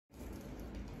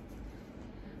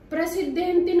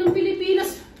Presidente ng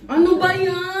Pilipinas. Ano ba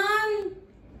yan?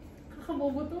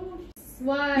 Kakabobo to.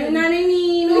 One. Yung nanay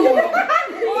ni Nino.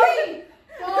 Uy!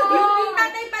 Yung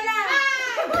tatay pala.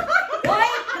 Uy!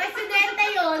 Presidente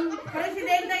yun.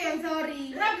 Presidente yun,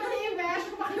 sorry. Grab mo na yung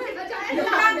besh. Kumakita ka dyan. Yung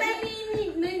tatay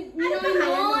ni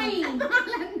Ninoy.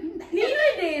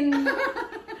 Ninoy din.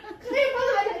 Kaya yung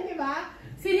pangalan, di ba?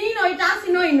 Si Ninoy, tsaka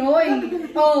si Noynoy.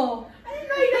 Oo. Ano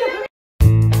Noynoy?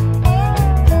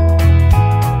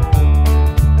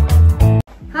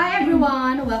 Hi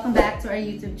everyone! Welcome back to our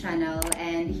YouTube channel.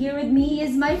 And here with me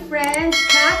is my friends,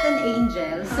 Kat and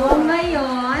Angel. So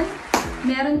ngayon,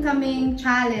 meron kaming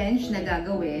challenge na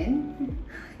gagawin.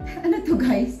 Ano to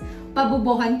guys?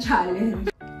 Pabobohan challenge.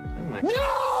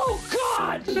 No!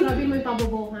 God! Grabe mo yung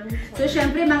pabobohan. So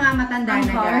syempre mga matanda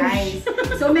na guys.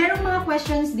 So merong mga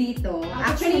questions dito.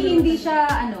 Actually hindi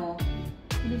siya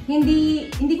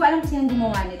hindi ko alam kung sino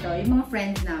gumawa nito. Yung mga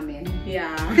friends namin.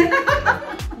 Yeah.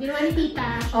 Ginawa ni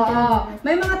tita. Oo.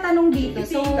 May mga tanong dito.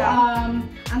 So,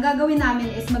 ang gagawin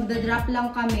namin is magdadrop lang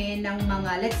kami ng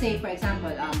mga, let's say, for example,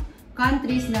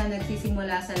 countries na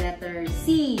nagsisimula sa letter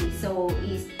C. So,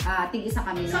 tig-isa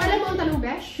kami. So, alam mo ang tanong,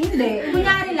 Besh? Hindi.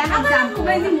 Kunyari lang, example.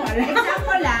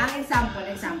 Example lang, example.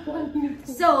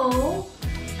 So,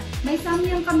 may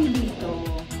samyang kami dito.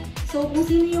 So, kung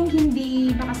sino yung hindi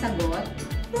makasagot,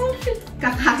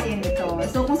 kakain ito.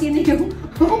 So, kung sino yung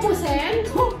Ubusin?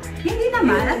 hindi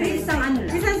naman. At least isang ano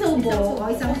lang. Isang subo.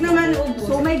 Isang naman ubus.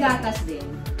 So, may gatas din.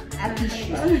 At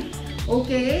tissue.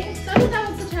 Okay? So, ano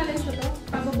tawag sa challenge ko to?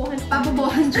 Pabobohan.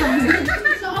 Pabobohan challenge.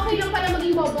 So, okay lang pala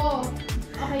maging bobo.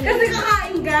 Okay lang. Kasi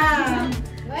kakain ka.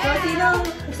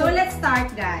 So, let's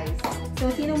start, guys. So,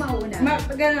 sino mauna?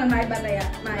 Ganun, may bataya.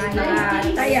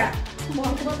 Taya. So,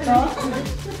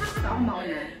 ako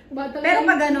mauna. Pero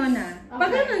pag gano'n na.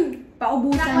 Pag ganun.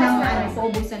 Paubusan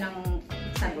ng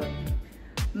sagot.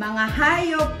 Mga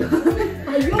hayop.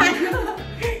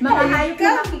 Mga hayop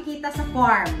na makikita sa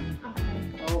farm.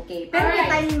 Okay. Pero may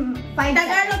time 5 seconds.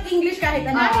 Tagalog, English, kahit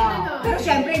ano. Pero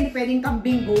syempre, hindi pwedeng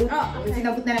kambing, goat.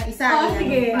 Sinabot na lang isa.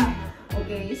 Sige.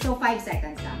 Okay, so 5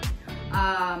 seconds lang.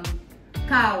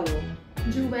 Cow.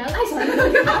 Jewel? Ay,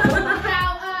 sorry.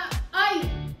 Cow.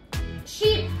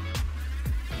 Sheep.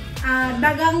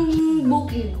 Dagang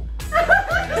bukid.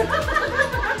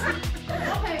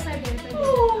 Okay, pwede.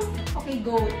 Okay,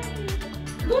 goat.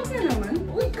 Goat na naman.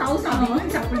 Uy, cow sa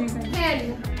mga.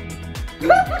 Hen.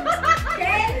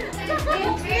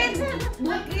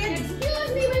 Bukid.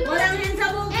 Excuse me, may mga... Walang hen sa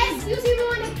bukid. Excuse me,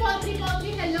 mga nag-poultry.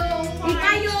 Hello.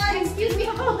 Ika yun. Excuse me,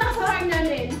 kapunta sa farm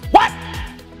namin. What?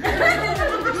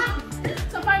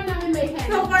 Sa farm namin may hen.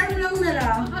 So, farm lang na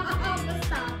lang.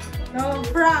 Basta. No,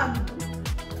 frog.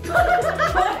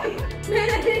 May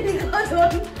narinig ko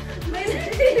doon.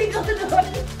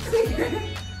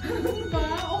 Ba?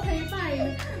 Okay,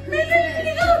 fine. May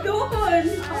narinig ko doon.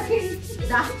 Okay.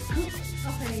 Duck.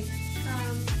 Okay.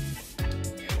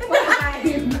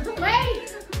 Five.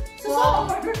 Wait! Suso!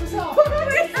 Suso!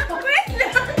 Wait lang. Wait!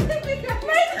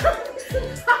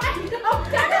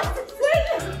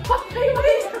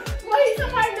 Sa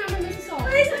farm namin may suso.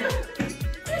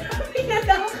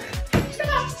 Pinadak.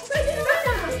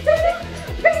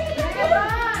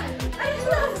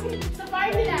 Sa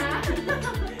farm nila?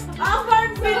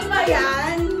 Farm field ba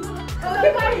yan? Sa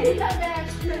farm nila,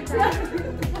 Besh.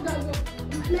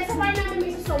 Sa farm namin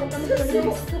may suso. Huwag kami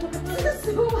suso.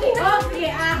 Okay,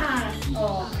 ahas.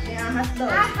 May ahas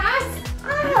doon. Ahas!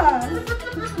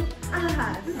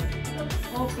 Ahas.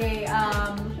 Okay,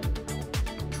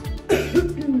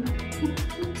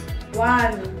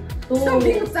 1, 2,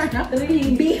 sabi ko sana.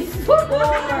 3, Beef. 4,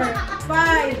 5,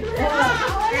 6,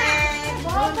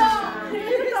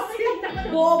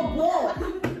 Bobo.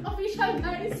 Official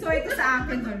guys. So, ito sa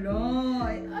akin, hello.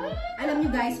 Alam niyo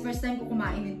guys, first time ko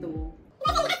kumain ito.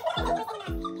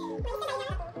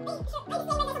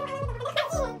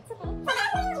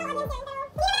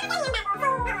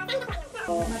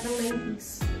 Matang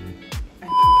 90s.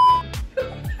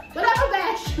 Wala ka,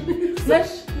 Besh!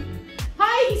 Besh!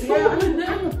 Hi!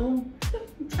 Ano to?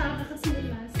 Tsaka kasi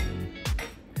nilas.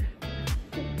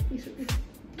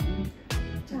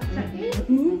 Tsaka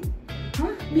Ha?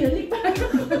 Bialik pa.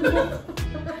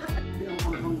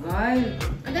 Ang hanggal.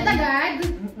 agad-agad?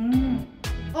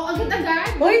 O,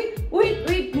 agad-agad? Wait,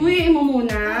 buhiin mo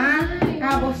muna.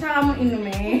 Tapos saka mo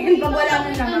inumin. Pag wala mo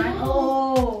naman.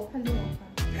 Oo.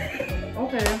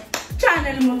 Okay.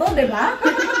 Channel mo to, di ba?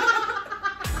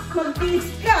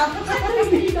 Mag-teach ka.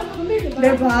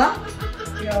 Di ba?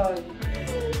 Yun.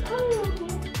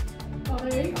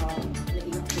 Okay.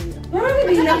 Parang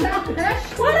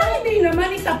hindi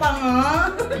naman. Isa pa nga.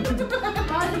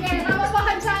 O, sige.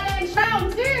 Pabobohan challenge.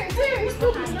 Round 2.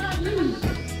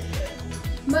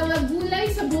 Mga gulay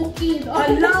sa bukid.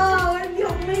 Ala, hindi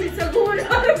ako mahilig sa gulay.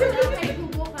 Kahit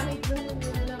bubo, kahit wala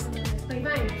ko na.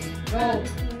 Taymay. Go.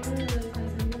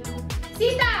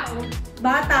 Sitaw.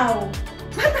 Bataw.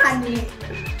 Patani.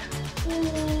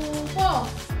 Po.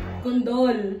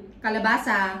 Kundol.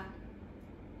 Kalabasa.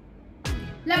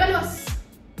 Labanos.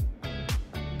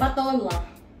 Patola.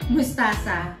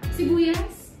 Mustasa.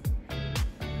 Sibuyas.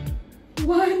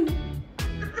 1,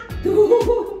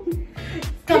 2.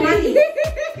 Kamali.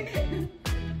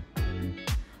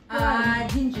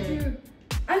 Ginger.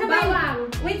 Ano ba Bawang.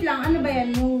 yan? Wait lang, ano ba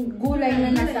yan? Yung gulay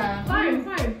na nasa... Farm.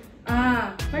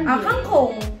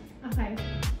 Kangkong. Okay.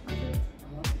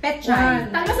 Petchay.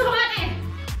 Talbos sa kamate.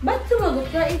 Ba't sumagot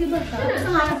ka? Eh, di ba siya? Ano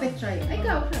nga ka petchay?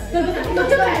 Ikaw.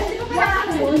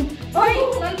 Oy!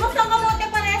 Talbos ang kamote,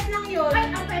 parehas lang yun. Ay,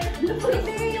 ang pwede.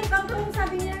 Hindi, yung kangkong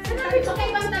sabi niya. Sinabi ko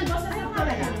kayo bang talbos sa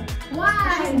kamate?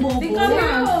 One. Di ka na.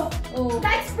 Oh.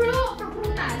 That's fruit.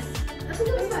 Prutas.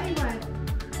 Ano ba sa iwan?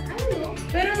 Ano?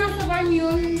 Pero nasa farm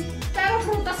yun. Pero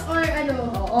prutas or ano?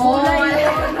 Gulay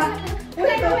yun.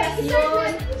 Gulay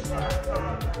yun.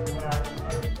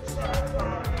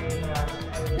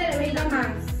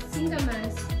 Singkamas.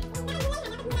 Singkamas.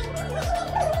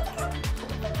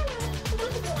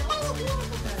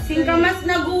 Singkamas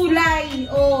na gulay.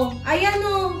 Oh. Ayan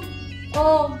oh.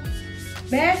 Oh.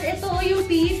 Bes, ito oh yung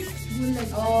piece. Gulay.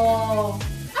 Oh.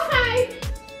 Okay.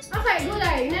 Okay,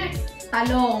 gulay. Next.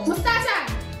 Talong. Mustasa.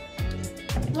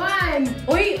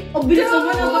 1. Uy, ang bilis Go!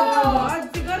 naman agad-agad.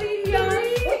 Sigarilyo.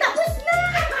 Uy, tapos na!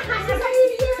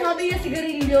 Sigarilyo. Sabi niya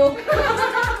sigarilyo.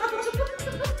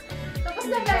 Tapos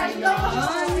na guys. Go!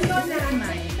 Go na.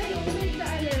 Kumain.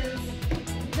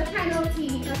 The penalty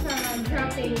of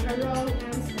dropping a wrong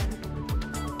answer.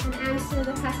 An answer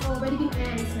that has already been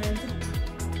answered.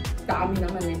 Dami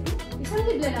naman eh. Isang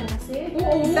bigla lang kasi.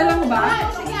 Oo. Isa lang ba?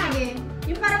 Ah, sige.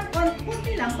 Yung parang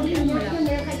konti lang. Konti Yan, lang. yan,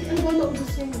 yan. Kahit ano ba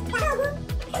naubos yun.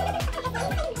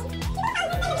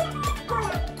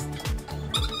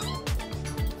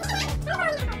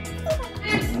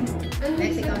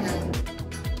 Next, ikaw na.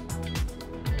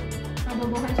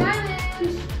 Pabobohan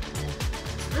challenge!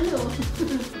 Ano?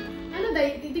 Ano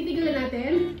dahil? Titignan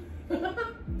natin?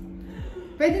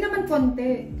 Pwede naman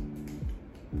konti.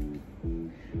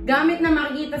 Gamit na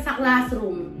makikita sa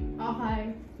classroom. Okay.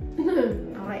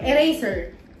 Okay. Eraser.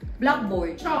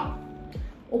 Blackboard. Chalk.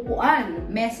 Upuan.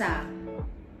 Mesa.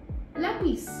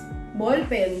 Lapis.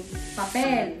 Ballpen.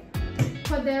 Papel.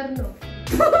 Kwaderno.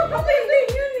 Papel din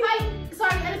yun eh. Ay,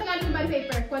 sorry. Ano Tagalog ng bond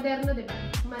paper? Kwaderno, di ba?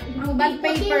 Ang bond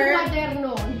paper. Puting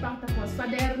kwaderno. Hindi pa tapos.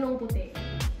 Kwadernong puti.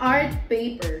 Art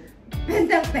paper.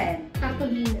 Pencil pen.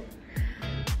 Cartolina.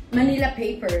 Manila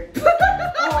paper.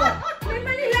 Oh, may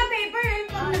Manila paper eh.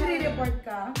 Pag nagre-report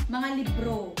ka. Mga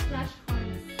libro.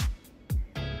 Flashcards.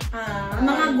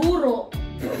 Mga guro.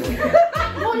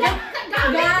 Mula!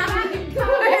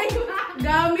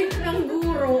 Gamit ng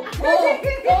guro. Oh.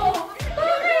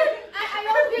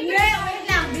 Ayaw ko Hindi, wait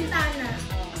lang. Bintana.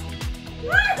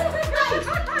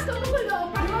 Tumulo.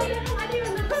 Parang ano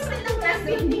yun? Nakaspend ng class.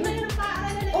 Hindi na yun ang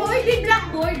paaralan na. Oh, hindi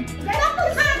blackboard.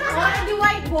 Blackboard! Oh, hindi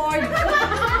whiteboard.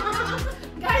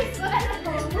 Guys, wala na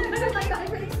to. Wala na tayo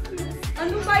excuse.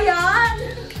 Ano ba yan?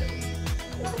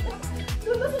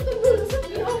 Lulusot ang lulusot.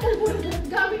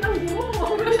 Gamit ang guro.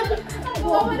 Ang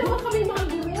buwawa naman kami mga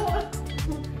guro.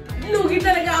 Lugi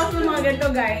talaga ako sa mga ganito,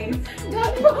 guys.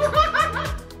 Gamit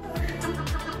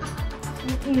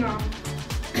Nga.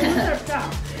 Masarap ka.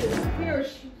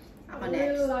 Hirsch. Ako I next.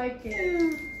 really like it.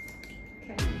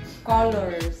 Okay.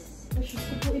 Colors. Ay, Diyos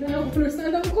ko po, ilan ang colors na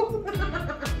alam ko.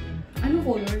 Ano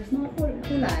colors? Mga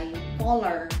kulay.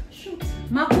 Color. Shoot.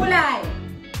 Mga kulay.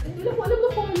 Hindi ko alam na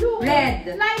color. Red.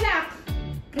 Lilac.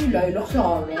 Ay, lilac sa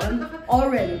orange.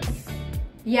 Orange.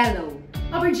 Yellow.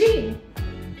 Aubergine.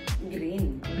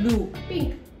 Green. Blue.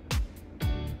 Pink.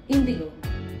 Indigo.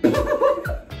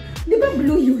 Di ba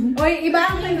blue yun? Oy, iba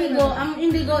ang indigo. Ang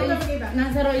indigo is Iba.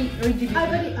 nasa rigidity. Ah,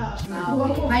 bali.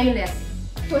 Buwang ko. Violet.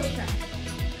 Push siya.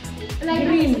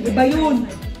 Green. Iba yun.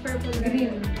 Purple.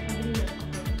 Green.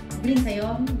 Green sa'yo?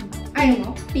 Ayaw mo?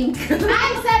 Pink.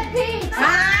 I said pink!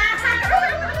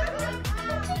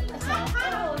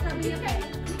 Oh, sabi niya kay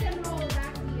You can roll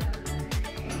back here.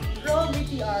 Roll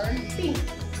VTR. Pink.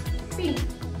 Pink.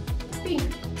 Pink.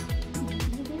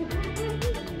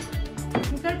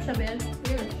 Masarap siya, Bel.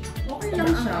 Here. Okay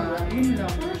lang siya. Yun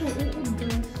lang. Parang siyang uod,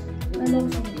 guys. Ano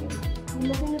sa iyo?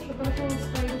 Lumaki na siya. Parang siyang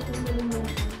styrofoam na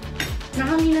lumaki.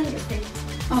 Nahanginan kasi.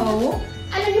 Oh?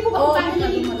 Alam niyo po ba Oo, kung paano masyado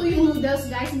niluluto yung noodles,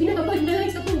 guys? Binababad na lang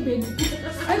sa tubig.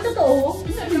 Ay, totoo?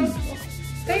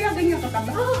 Kaya ganyan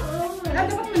kataba? Oo.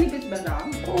 Dapat manipis ba lang?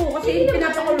 Oo, kasi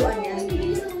pinapakuluan yan. Hindi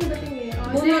niya nang dating eh.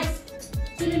 Oh, Bunot. next.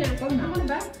 Sino na?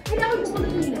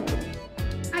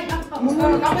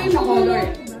 Ako yung na-color.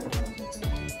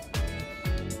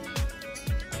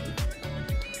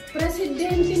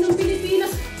 Presidente ng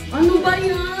Pilipinas. Ano ba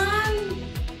yan?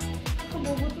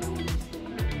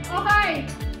 Okay.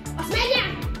 Osmeña.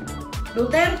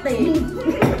 Duterte.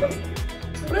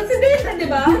 Presidente, di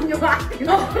ba?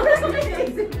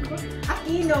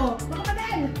 Aquino.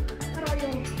 Makapatid. Arroyo.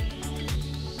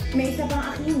 May isa pang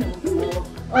Aquino.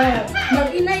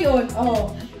 Mag-ina yun.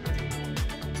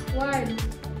 One.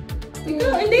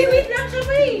 Ikaw, hindi, wait lang siya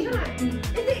pa eh.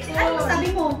 Hindi, ano sabi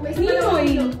mo?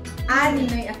 Ninoy.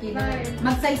 Ninoy Aquino. Five.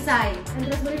 Magsaysay.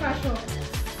 Andres Bonifacio.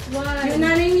 One. Yung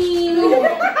nanay ni Nino.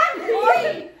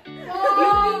 Uy!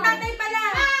 Yung tatay pala.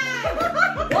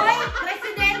 Uy!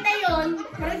 Presidente yun.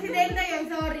 Presidente yun,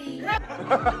 sorry.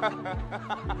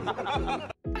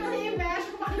 Ano yung besh?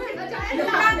 Yung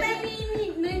tatay ni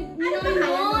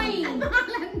Ninoy.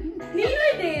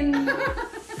 Ninoy din.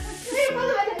 Ano yung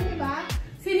pangalan, di ba?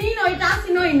 Si Ninoy, tapos si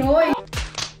Noynoy.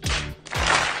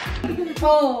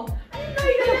 Oh.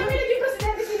 Noy, na namin naging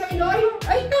presidente si Noy.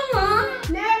 Ay, tama.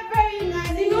 Never yun nga.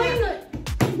 Si Noynoy.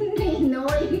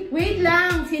 Noy. Wait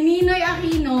lang, si Ninoy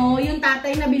Aquino, yung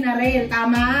tatay na binaril,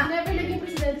 tama? Never naging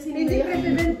presidente si Noy. Hindi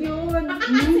president yun.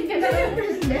 Si Canada yung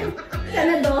president.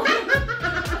 Senador.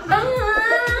 Tama.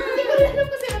 Hindi ko rin alam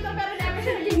kung senador, pero never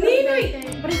siya naging Ninoy.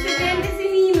 presidente. Presidente si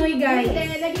Ninoy, guys.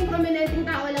 Hindi, naging prominenteng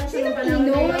tao lang siya. Sino nung panahon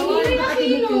Ninoy? na yun. Ninoy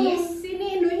Aquino. Si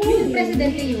Ninoy. Hindi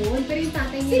presidente yun, pero yung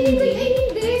tatay Si niya Ninoy ay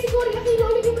hindi. Si Cory Aquino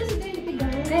ang naging presidente,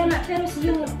 guys. Kaya nga, pero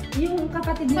yung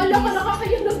kapatid ni Kala ka Chris.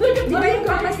 nakakaya na Di ba yung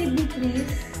kapatid ni Chris?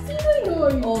 Si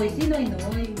Ninoy. Oy, si Noy.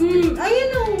 Ayun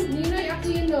o. Ninoy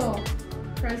Aquino.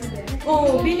 President.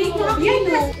 Oh, bilig mo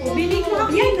Aquino. Bilig mo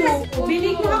Aquino.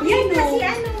 Bilig mo Yan Aquino. kasi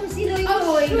ano, si Noy.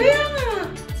 Kaya nga.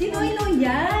 Si Noy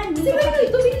yan. Si Ninoy,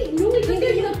 tuminig. Hindi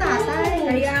yung tatay.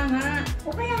 Kaya nga. O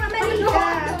kaya nga, mali ka.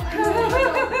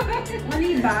 Mali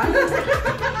ba?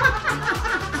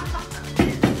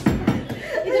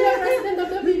 Ito na president of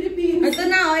the Philippines. Ito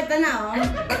na oh, ito na oh.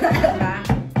 Diba?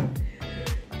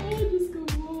 Ay, Diyos ko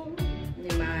mo.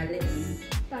 Hindi malis.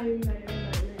 Tayo.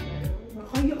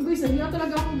 Kaya guys, nahiya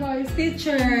talaga ako guys.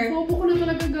 Teacher. Bobo ko na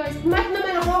talaga guys. Math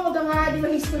naman ako nga, di ba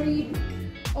history?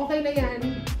 Okay na yan.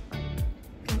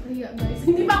 Kaya guys,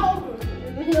 hindi pa ako.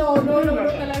 No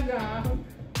talaga.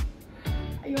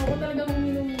 Ayoko talaga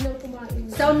uminom ng kumain.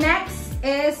 So next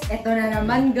is, ito na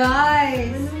naman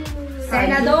guys.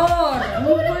 Senador.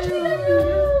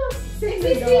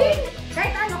 Senador.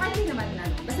 Kahit ano, kahit hindi naman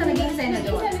ano. Basta naging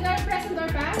senador. Senador, president or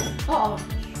pass? Oo.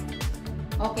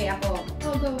 Okay, ako.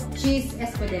 Oh, go. Cheese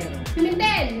Escudero.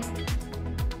 Pimentel.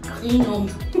 Aquino.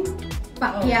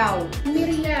 Pacquiao.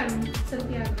 Miriam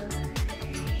Santiago.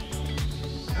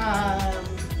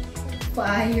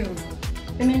 Payo.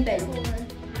 Pimentel.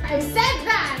 I've said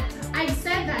that!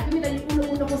 Pimentel yung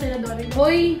uno-uno ko senador.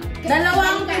 Hoy,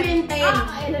 dalawang Pimentel.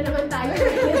 Ayan na naman tayo.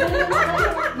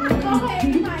 Okay,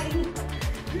 fine.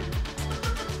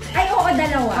 Ay, oo,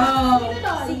 dalawa. Oh. Sino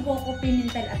doon? Si Coco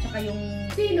Pimentel at saka yung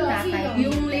Sino? tatay. Sino?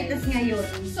 Yung latest ngayon.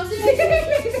 So, sino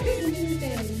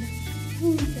Pimentel?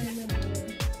 Senador.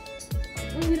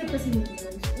 Ang hirap kasi nito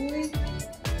guys. Uy.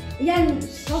 Yan.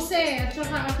 Jose at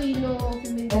saka Aquino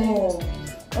Pimentel. Oo.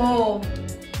 Oh.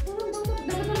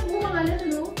 Dapat pala bumangalan,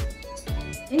 ano?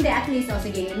 Hindi, at least, o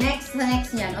sige, next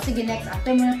niyan. O sige, next,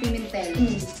 after mo ng Pimentel.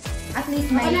 At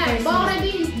least may Ako na, person.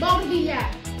 Bong Revilla.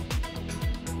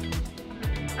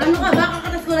 Ano ka ba?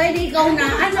 Kakatas ko na, hindi ikaw na.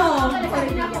 Ano?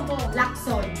 Sabi na ako po.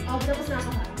 Lacson. Oh, tapos na ako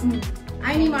ha.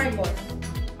 Ay ni Marcos.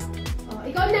 Oh,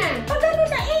 ikaw na. Pagano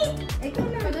na eh! Ikaw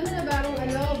na. Pag ano na barong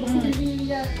Bong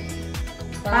Revilla.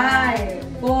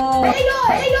 5, 4,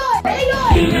 Eloy!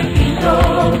 2,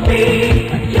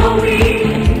 1.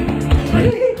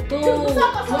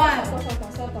 Soto. One.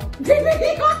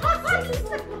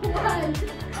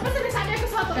 Ako sinasabi ko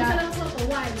Soto. Isa lang Soto.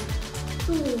 1,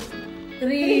 2,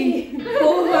 3, 4,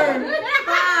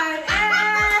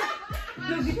 5.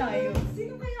 Lugi tayo.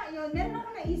 Sino kaya yun? Meron ako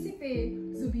naisip eh.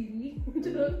 Zubiri.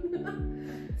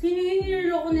 Sino yung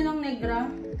niloloko nilang negra?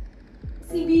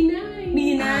 Si Binay.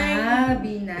 Binay.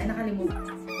 Binay. Nakalimutan.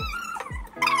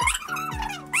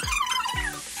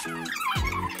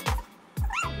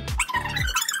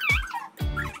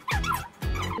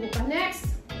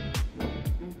 Next.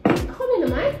 Ako na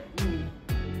naman?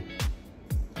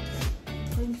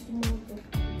 Ay, gusto mo ito.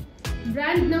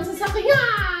 Brand ng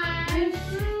sasakyan!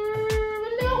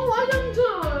 Wala akong alam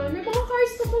dyan. May mga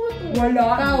cars na mga to. Wala.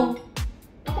 Ikaw.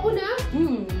 Ako una?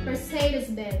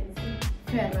 Mercedes-Benz.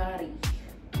 Ferrari.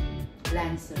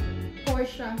 Lancer.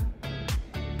 Porsche.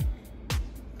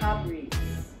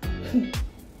 Caprice.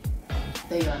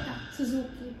 Toyota.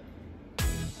 Suzuki.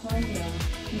 Honda.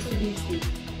 Mitsubishi.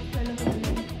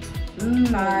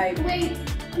 Five. Wait!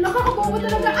 Nakakabobo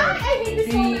talaga. Ay! I hate this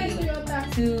so much, Toyota.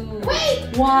 2. Wait!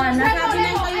 1. Nasabi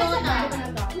Rebo, ng Rebo. Toyota.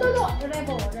 No, no.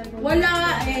 Rebo. Wala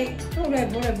eh. Ito,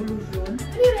 revolution.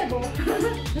 Ano yung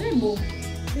Rebo?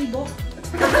 Rebo.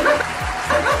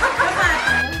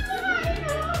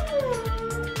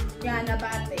 Yan,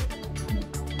 nabate.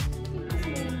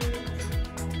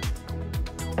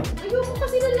 Ayoko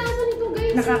kasi ng lasa nito,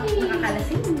 guys.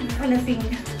 Nakakalasing.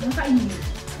 Nakakainit.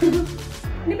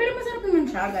 Hindi, pero masarap naman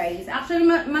siya, guys. Actually,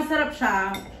 masarap siya.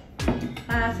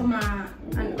 Sa mga,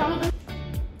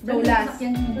 So,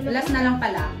 last na lang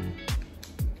pala.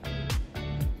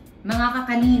 Mga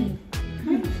kakanin.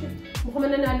 Mukhang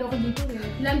mananalo ako dito eh.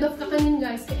 Land of kakanin,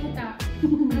 guys. Kainta.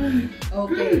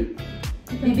 Okay.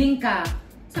 Bibingka.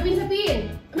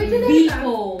 Sapin-sapin. May tinay ka.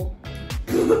 Biko.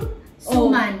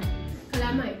 Suman.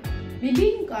 Kalamay.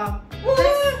 Bibingka.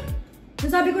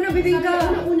 Nasabi ko na bibingka.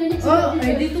 Una niya Oh, sinabi.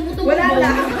 eh, di tumutubo. Wala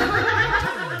lang.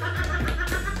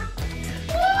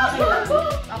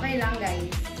 Okay lang, guys.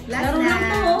 Last Laro na. lang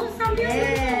to. Sabi ako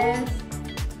Yes.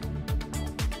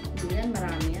 Hindi yan,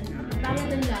 marami yan. Tama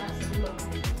ng lasa.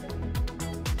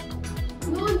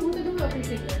 Noon, punta doon mo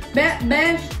appreciate guys.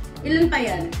 Besh, ilan pa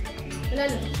yan? Wala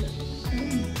na.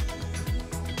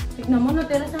 Tignan mo,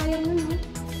 natira sayang yun. No?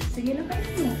 Sige na kayo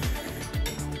mo.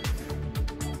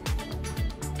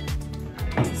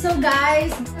 So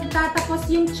guys, nagtatapos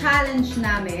yung challenge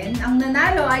namin. Ang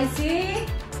nanalo ay si...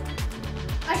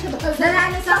 Ay, siya ba?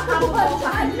 Nanalo sa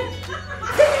Pabobohan.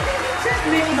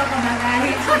 May iba pa ba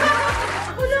guys?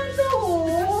 Ako lang to.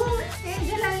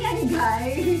 Angel lang yan,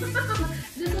 guys.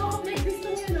 Just ako may gusto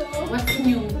niyo, no? What's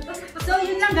new? So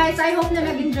yun lang guys, I hope na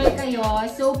nag-enjoy kayo.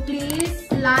 So please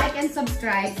like and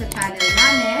subscribe sa channel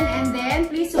namin. And then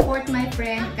please support my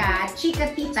friend Kat.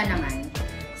 ChiKATita naman.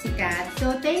 Si Kat.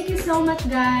 So thank you so much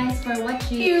guys for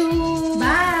watching. Thank you.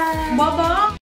 Bye! Baba!